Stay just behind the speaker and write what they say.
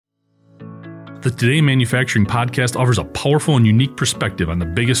The Today in Manufacturing podcast offers a powerful and unique perspective on the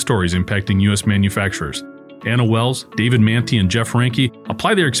biggest stories impacting U.S. manufacturers. Anna Wells, David Manti, and Jeff Ranke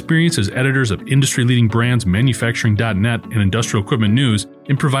apply their experience as editors of industry-leading brands Manufacturing.net and Industrial Equipment News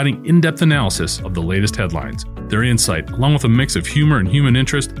in providing in-depth analysis of the latest headlines. Their insight, along with a mix of humor and human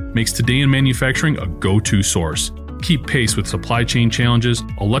interest, makes Today in Manufacturing a go-to source. Keep pace with supply chain challenges,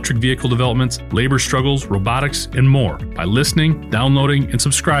 electric vehicle developments, labor struggles, robotics, and more by listening, downloading, and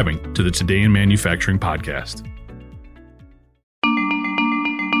subscribing to the Today in Manufacturing podcast.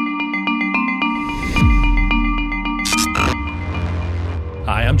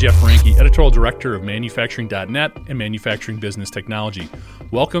 Hi, I'm Jeff Ranke, Editorial Director of Manufacturing.net and Manufacturing Business Technology.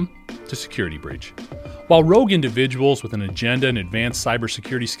 Welcome to Security Breach. While rogue individuals with an agenda and advanced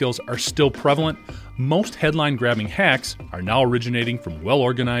cybersecurity skills are still prevalent, most headline-grabbing hacks are now originating from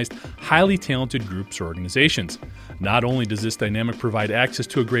well-organized, highly talented groups or organizations. Not only does this dynamic provide access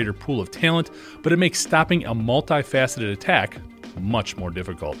to a greater pool of talent, but it makes stopping a multifaceted attack much more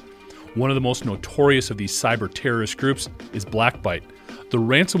difficult. One of the most notorious of these cyber terrorist groups is BlackByte. The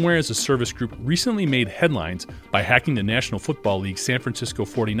ransomware as a service group recently made headlines by hacking the National Football League's San Francisco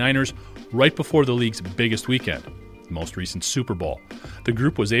 49ers right before the league's biggest weekend, the most recent Super Bowl. The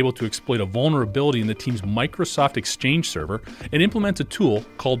group was able to exploit a vulnerability in the team's Microsoft Exchange server and implement a tool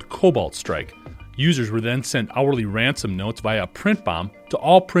called Cobalt Strike. Users were then sent hourly ransom notes via a print bomb to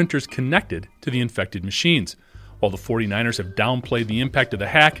all printers connected to the infected machines. While the 49ers have downplayed the impact of the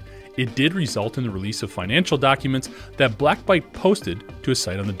hack, it did result in the release of financial documents that BlackByte posted to a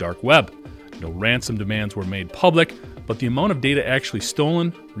site on the dark web. No ransom demands were made public, but the amount of data actually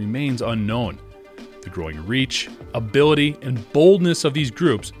stolen remains unknown. The growing reach, ability, and boldness of these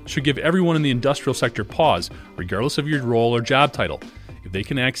groups should give everyone in the industrial sector pause, regardless of your role or job title. If they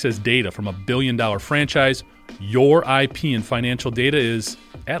can access data from a billion-dollar franchise, your IP and financial data is,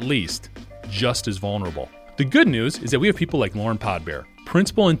 at least, just as vulnerable. The good news is that we have people like Lauren Podbear,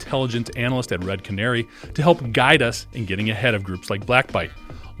 Principal Intelligence Analyst at Red Canary, to help guide us in getting ahead of groups like BlackByte.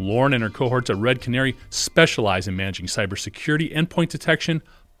 Lauren and her cohorts at Red Canary specialize in managing cybersecurity, endpoint detection,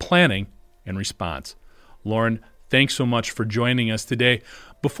 planning, and response. Lauren, thanks so much for joining us today.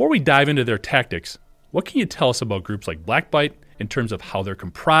 Before we dive into their tactics, what can you tell us about groups like BlackByte in terms of how they're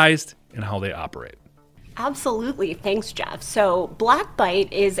comprised and how they operate? Absolutely. Thanks, Jeff. So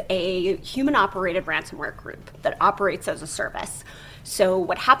BlackByte is a human-operated ransomware group that operates as a service. So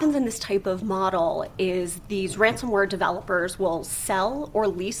what happens in this type of model is these ransomware developers will sell or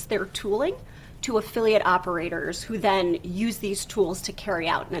lease their tooling to affiliate operators who then use these tools to carry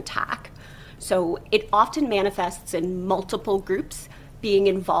out an attack. So it often manifests in multiple groups being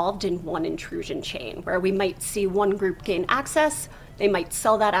involved in one intrusion chain, where we might see one group gain access, they might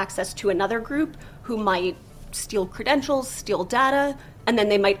sell that access to another group who might steal credentials, steal data, and then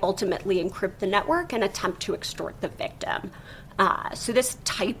they might ultimately encrypt the network and attempt to extort the victim. So this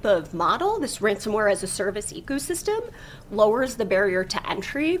type of model, this ransomware as a service ecosystem, lowers the barrier to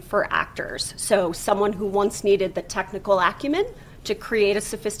entry for actors. So someone who once needed the technical acumen to create a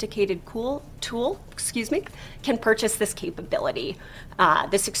sophisticated tool, can purchase this capability.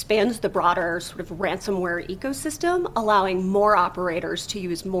 This expands the broader sort of ransomware ecosystem, allowing more operators to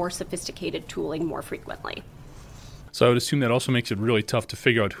use more sophisticated tooling more frequently. So I would assume that also makes it really tough to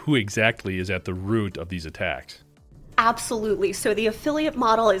figure out who exactly is at the root of these attacks. Absolutely. So the affiliate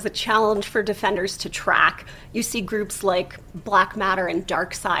model is a challenge for defenders to track. You see groups like Black Matter and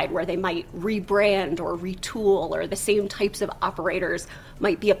DarkSide where they might rebrand or retool, or the same types of operators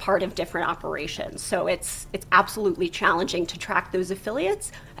might be a part of different operations. So it's absolutely challenging to track those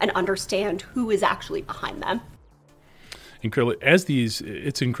affiliates and understand who is actually behind them. Incredible.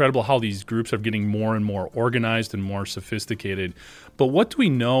 It's incredible how these groups are getting more and more organized and more sophisticated. But what do we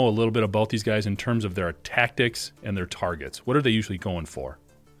know a little bit about these guys in terms of their tactics and their targets? What are they usually going for?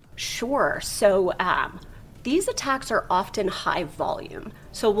 Sure. So these attacks are often high volume.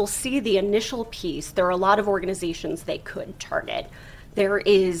 So we'll see the initial piece. There are a lot of organizations they could target. There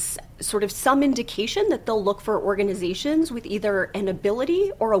is sort of some indication that they'll look for organizations with either an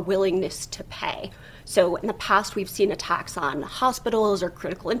ability or a willingness to pay. So in the past, we've seen attacks on hospitals or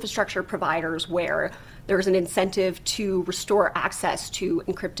critical infrastructure providers where there's an incentive to restore access to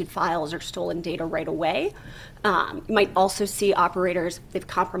encrypted files or stolen data right away. You might also see operators, they've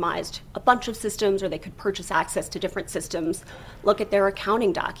compromised a bunch of systems, or they could purchase access to different systems, look at their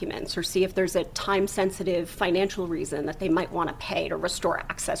accounting documents, or see if there's a time-sensitive financial reason that they might want to pay to restore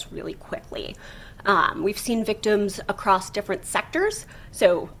access really quickly. We've seen victims across different sectors.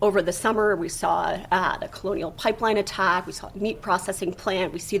 So over the summer, we saw the Colonial Pipeline attack, we saw a meat processing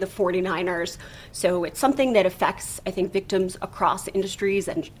plant, we see the 49ers. So it's something that affects, I think, victims across industries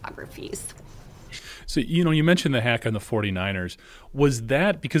and geographies. So, you mentioned the hack on the 49ers. Was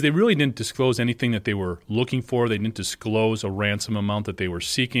that because they really didn't disclose anything that they were looking for? They didn't disclose a ransom amount that they were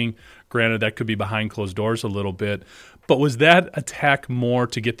seeking. Granted, that could be behind closed doors a little bit. But was that attack more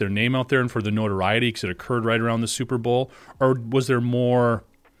to get their name out there and for the notoriety because it occurred right around the Super Bowl? Or was there more,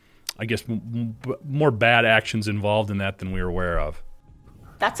 I guess, more bad actions involved in that than we were aware of?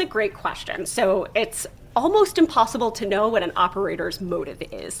 That's a great question. So it's almost impossible to know what an operator's motive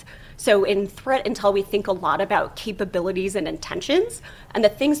is. So in threat intel, we think a lot about capabilities and intentions, and the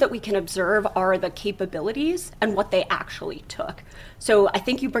things that we can observe are the capabilities and what they actually took. So I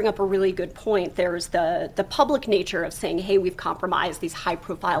think you bring up a really good point. There's the public nature of saying, hey, we've compromised these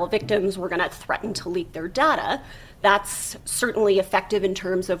high-profile victims, we're going to threaten to leak their data. That's certainly effective in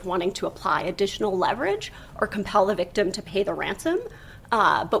terms of wanting to apply additional leverage or compel the victim to pay the ransom.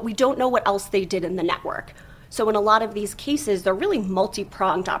 But we don't know what else they did in the network. So in a lot of these cases, they're really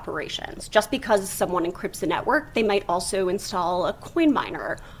multi-pronged operations. Just because someone encrypts a network, they might also install a coin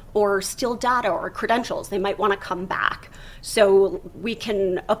miner or steal data or credentials. They might want to come back. So we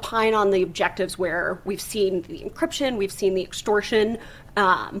can opine on the objectives where we've seen the encryption, we've seen the extortion,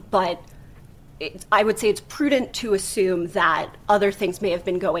 but I would say it's prudent to assume that other things may have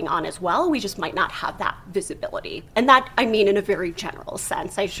been going on as well. We just might not have that visibility. And that, I mean, in a very general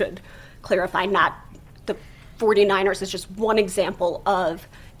sense. I should clarify, not the 49ers is just one example of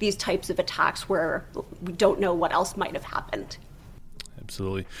these types of attacks where we don't know what else might have happened.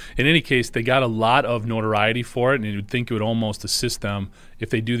 Absolutely. In any case, they got a lot of notoriety for it, and you'd think it would almost assist them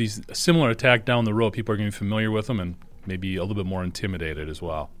if they do these similar attack down the road. People are going to be familiar with them and maybe a little bit more intimidated as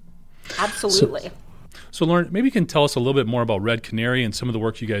well. Absolutely. So Lauren, maybe you can tell us a little bit more about Red Canary and some of the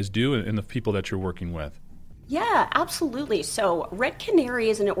work you guys do and the people that you're working with. Yeah, absolutely. So Red Canary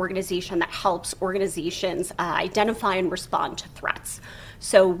is an organization that helps organizations identify and respond to threats.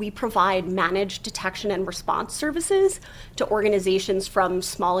 So we provide managed detection and response services to organizations from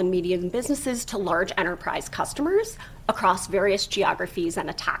small and medium businesses to large enterprise customers across various geographies and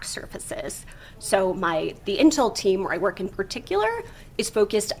attack surfaces. So the Intel team, where I work in particular, is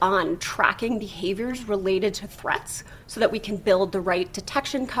focused on tracking behaviors related to threats so that we can build the right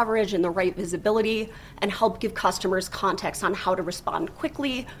detection coverage and the right visibility and help give customers context on how to respond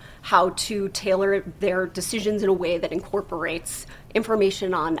quickly, how to tailor their decisions in a way that incorporates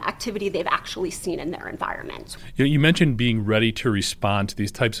information on activity they've actually seen in their environment. You mentioned being ready to respond to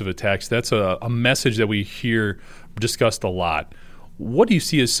these types of attacks. That's a message that we hear discussed a lot. What do you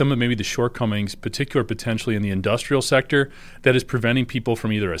see as some of maybe the shortcomings, potentially in the industrial sector, that is preventing people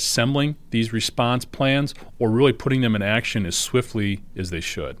from either assembling these response plans or really putting them in action as swiftly as they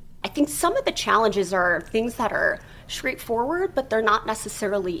should? I think some of the challenges are things that are straightforward, but they're not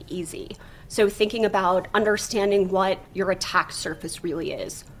necessarily easy. So thinking about understanding what your attack surface really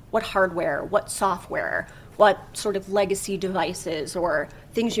is, what hardware, what software, what sort of legacy devices or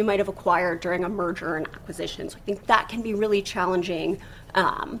things you might have acquired during a merger and acquisition. So I think that can be really challenging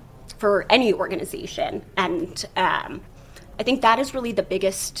for any organization. And I think that is really the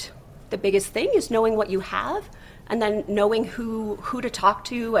biggest thing is knowing what you have and then knowing who to talk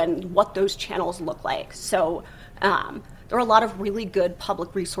to and what those channels look like. So there are a lot of really good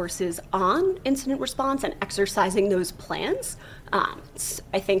public resources on incident response and exercising those plans.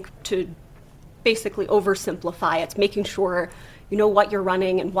 I think to basically oversimplify, it's making sure you know what you're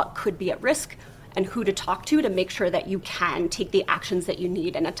running and what could be at risk and who to talk to make sure that you can take the actions that you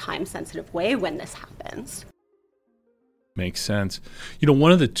need in a time-sensitive way when this happens. Makes sense.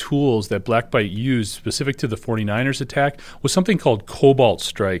 One of the tools that BlackBite used specific to the 49ers attack was something called Cobalt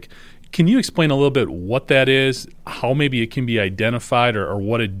Strike. Can you explain a little bit what that is, how maybe it can be identified or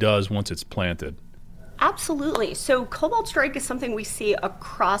what it does once it's planted? Absolutely. So Cobalt Strike is something we see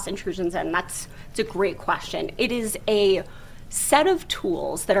across intrusions, and it's a great question. It is a set of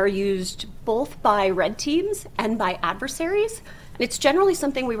tools that are used both by red teams and by adversaries. And it's generally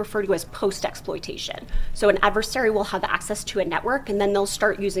something we refer to as post-exploitation. So an adversary will have access to a network, and then they'll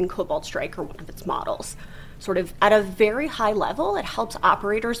start using Cobalt Strike or one of its models. Sort of at a very high level, it helps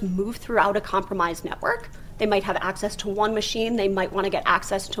operators move throughout a compromised network. They might have access to one machine. They might want to get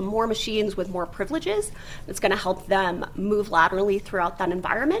access to more machines with more privileges. It's going to help them move laterally throughout that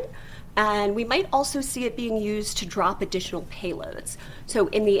environment. And we might also see it being used to drop additional payloads. So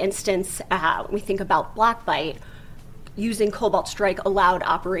in the instance, when we think about BlackBite, using Cobalt Strike allowed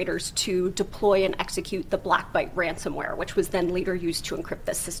operators to deploy and execute the BlackBite ransomware, which was then later used to encrypt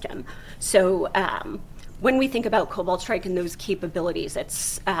the system. So when we think about Cobalt Strike and those capabilities,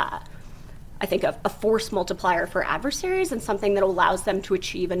 it's I think, a force multiplier for adversaries and something that allows them to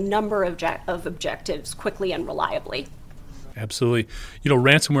achieve a number of objectives quickly and reliably. Absolutely.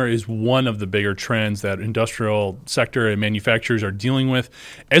 Ransomware is one of the bigger trends that industrial sector and manufacturers are dealing with.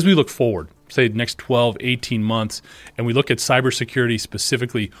 As we look forward, say the next 12, 18 months, and we look at cybersecurity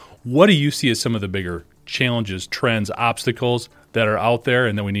specifically, what do you see as some of the bigger challenges, trends, obstacles that are out there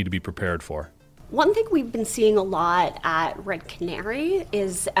and that we need to be prepared for? One thing we've been seeing a lot at Red Canary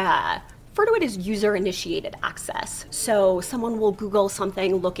is refer to it as user-initiated access. So someone will Google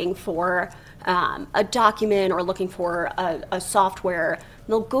something looking for a document or looking for a software.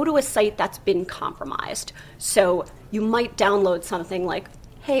 They'll go to a site that's been compromised. So you might download something like,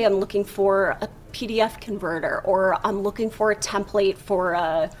 hey, I'm looking for a PDF converter, or I'm looking for a template for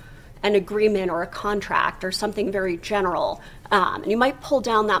an agreement or a contract or something very general. And you might pull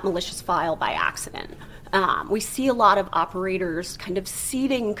down that malicious file by accident. We see a lot of operators kind of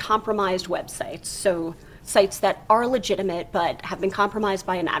seeding compromised websites, so sites that are legitimate but have been compromised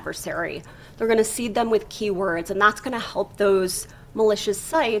by an adversary. They're going to seed them with keywords, and that's going to help those malicious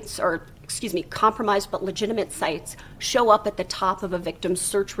sites, compromised but legitimate sites, show up at the top of a victim's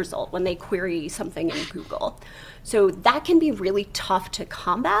search result when they query something in Google. So that can be really tough to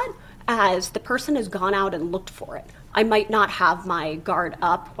combat, as the person has gone out and looked for it. I might not have my guard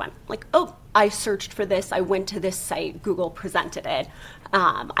up when, I searched for this, I went to this site, Google presented it.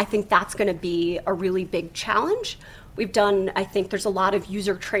 I think that's going to be a really big challenge. I think there's a lot of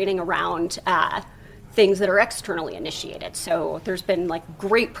user training around things that are externally initiated. So there's been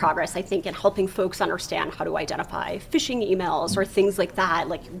great progress, I think, in helping folks understand how to identify phishing emails or things like that,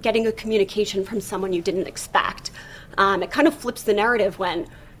 like getting a communication from someone you didn't expect. It kind of flips the narrative when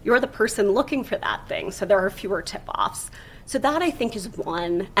you're the person looking for that thing, so there are fewer tip-offs. So that, I think, is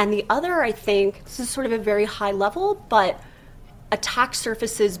one. And the other, I think, this is sort of a very high level, but attack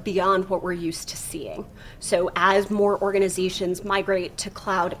surfaces beyond what we're used to seeing. So as more organizations migrate to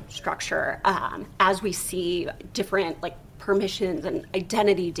cloud infrastructure, as we see different permissions and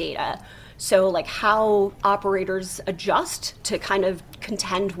identity data, so how operators adjust to kind of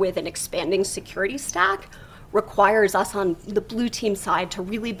contend with an expanding security stack requires us on the blue team side to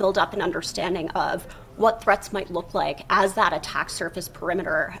really build up an understanding of what threats might look like as that attack surface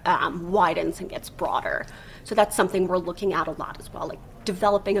perimeter widens and gets broader. So that's something we're looking at a lot as well,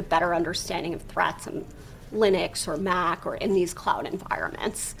 developing a better understanding of threats in Linux or Mac or in these cloud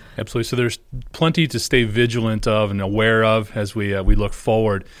environments. Absolutely. So there's plenty to stay vigilant of and aware of as we look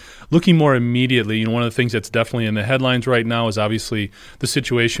forward. Looking more immediately, one of the things that's definitely in the headlines right now is obviously the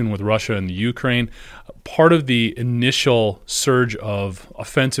situation with Russia and the Ukraine. Part of the initial surge of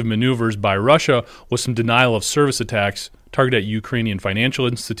offensive maneuvers by Russia was some denial of service attacks targeted at Ukrainian financial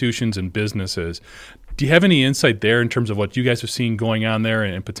institutions and businesses. Do you have any insight there in terms of what you guys have seen going on there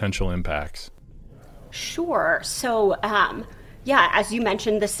and potential impacts? Sure. So, as you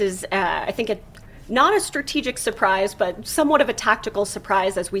mentioned, this is, I think, not a strategic surprise, but somewhat of a tactical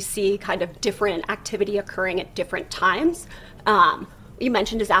surprise as we see kind of different activity occurring at different times. What you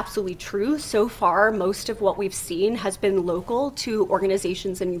mentioned is absolutely true. So far, most of what we've seen has been local to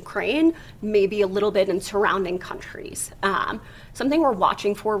organizations in Ukraine, maybe a little bit in surrounding countries. Something we're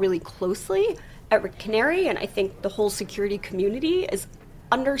watching for really closely at Red Canary, and I think the whole security community, is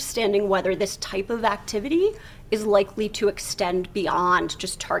understanding whether this type of activity is likely to extend beyond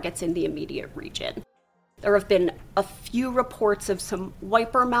just targets in the immediate region. There have been a few reports of some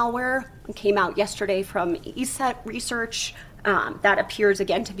wiper malware that came out yesterday from ESET research that appears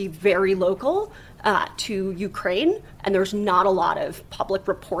again to be very local to Ukraine, and there's not a lot of public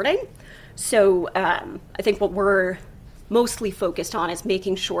reporting. So I think what we're mostly focused on is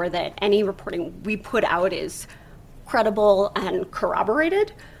making sure that any reporting we put out is credible and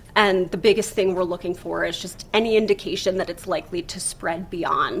corroborated. And the biggest thing we're looking for is just any indication that it's likely to spread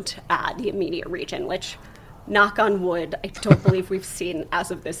beyond the immediate region, which, knock on wood, I don't believe we've seen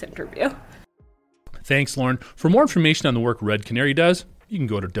as of this interview. Thanks, Lauren. For more information on the work Red Canary does, you can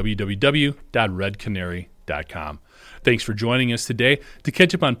go to www.redcanary.com. Thanks for joining us today. To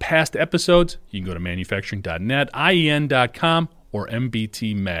catch up on past episodes, you can go to manufacturing.net, IEN.com, or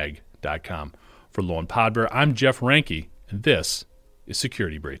mbtmag.com. For Lauren Podber, I'm Jeff Ranke, and this is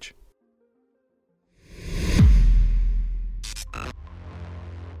Security Breach.